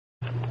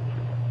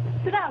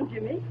Sit down,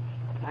 Jimmy.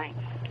 Thanks.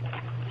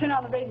 Turn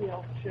on the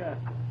radio. Sure.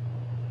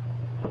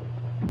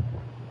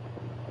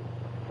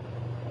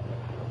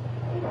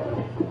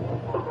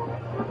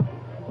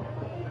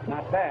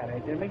 Not bad, eh,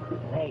 Jimmy?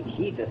 Hey,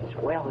 she's a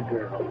swell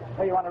girl.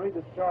 Hey, you want to read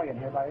the story in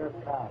here by Irv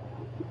Cobb?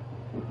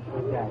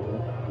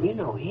 You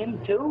know him,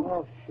 too?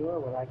 Oh, sure,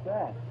 we're like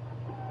that.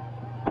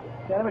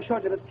 Yeah, I never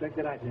showed you this trick,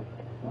 did I, Jim?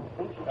 I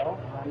think so.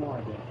 I know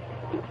I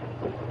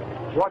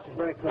did. Watch it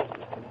very closely.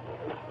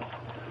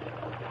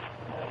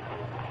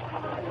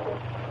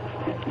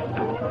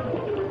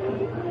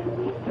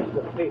 This is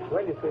the piece.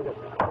 Where do you see this?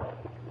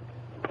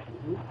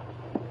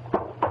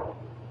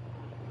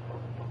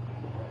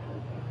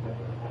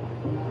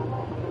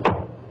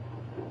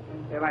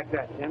 You like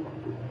that, Jim?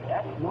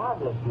 That's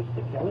marvelous,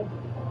 Mr. Kelly.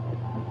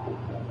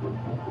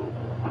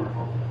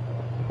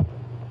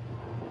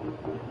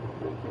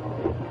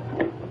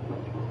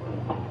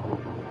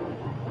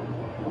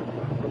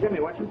 Jimmy,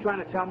 weren't you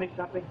trying to tell me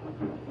something?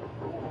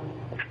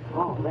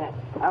 Oh, that.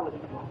 I was...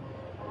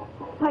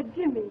 Why,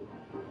 Jimmy,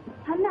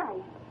 how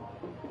nice.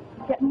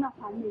 Getting up,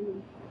 I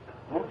mean.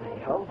 Well, I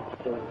hope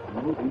so.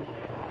 Movies.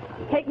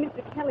 Take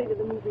Mr. Kelly to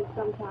the movies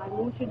sometime,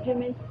 won't you,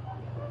 Jimmy?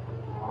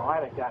 Oh,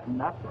 I'd have gotten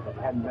nothing if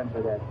it hadn't been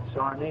for that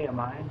sore knee of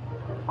mine.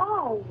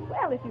 Oh,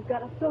 well, if you've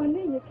got a sore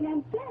knee, you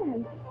can't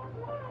dance.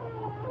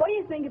 What do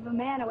you think of a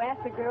man who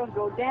asks a girl to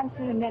go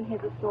dancing and then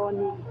has a sore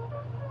knee?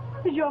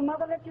 Does your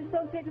mother let you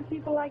associate with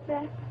people like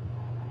that?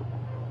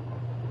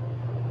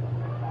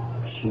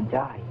 She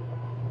died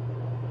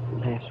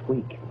last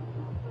week.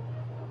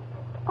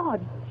 Oh,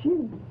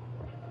 Jimmy.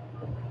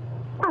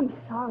 I'm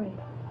sorry.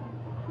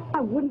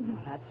 I wouldn't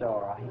have. That's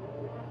all right.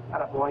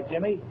 Attaboy,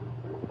 Jimmy.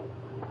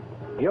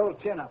 The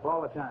old chin up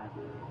all the time.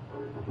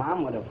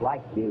 Mom would have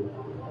liked you.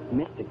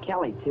 Mr.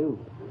 Kelly, too.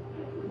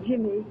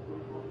 Jimmy,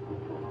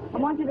 I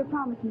want you to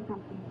promise me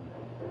something.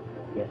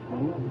 Yes,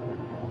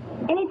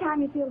 ma'am.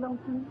 Anytime you feel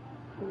lonesome,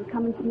 will you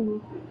come and see me?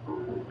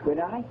 Could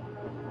I?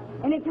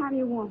 Anytime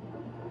you want.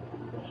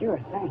 Sure,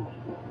 thanks.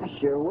 I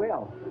sure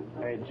will.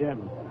 Hey,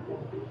 Jim.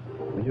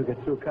 When you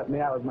get through cutting me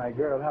out with my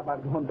girl, how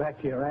about going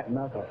back to your aunt and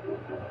uncle?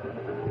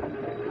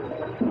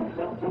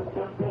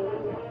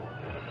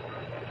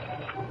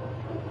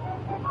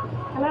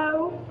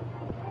 Hello?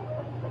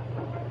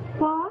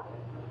 What?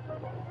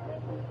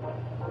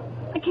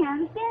 I can't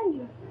understand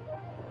you.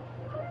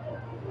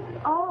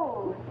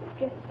 Oh,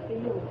 just for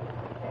you.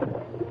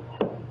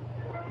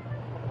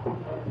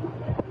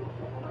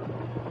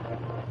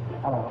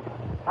 Hello.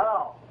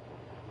 Hello.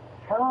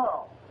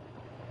 Hello.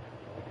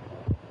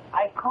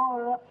 I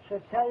called up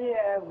to tell you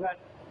I've got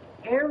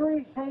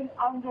everything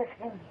under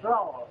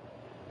control.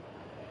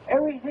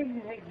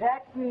 Everything is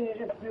exactly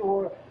as if you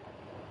were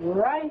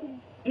right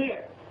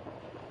here.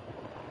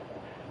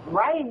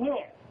 Right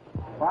here.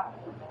 What?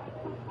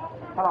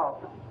 Hello.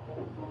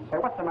 Say,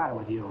 what's the matter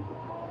with you?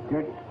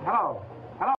 Hello.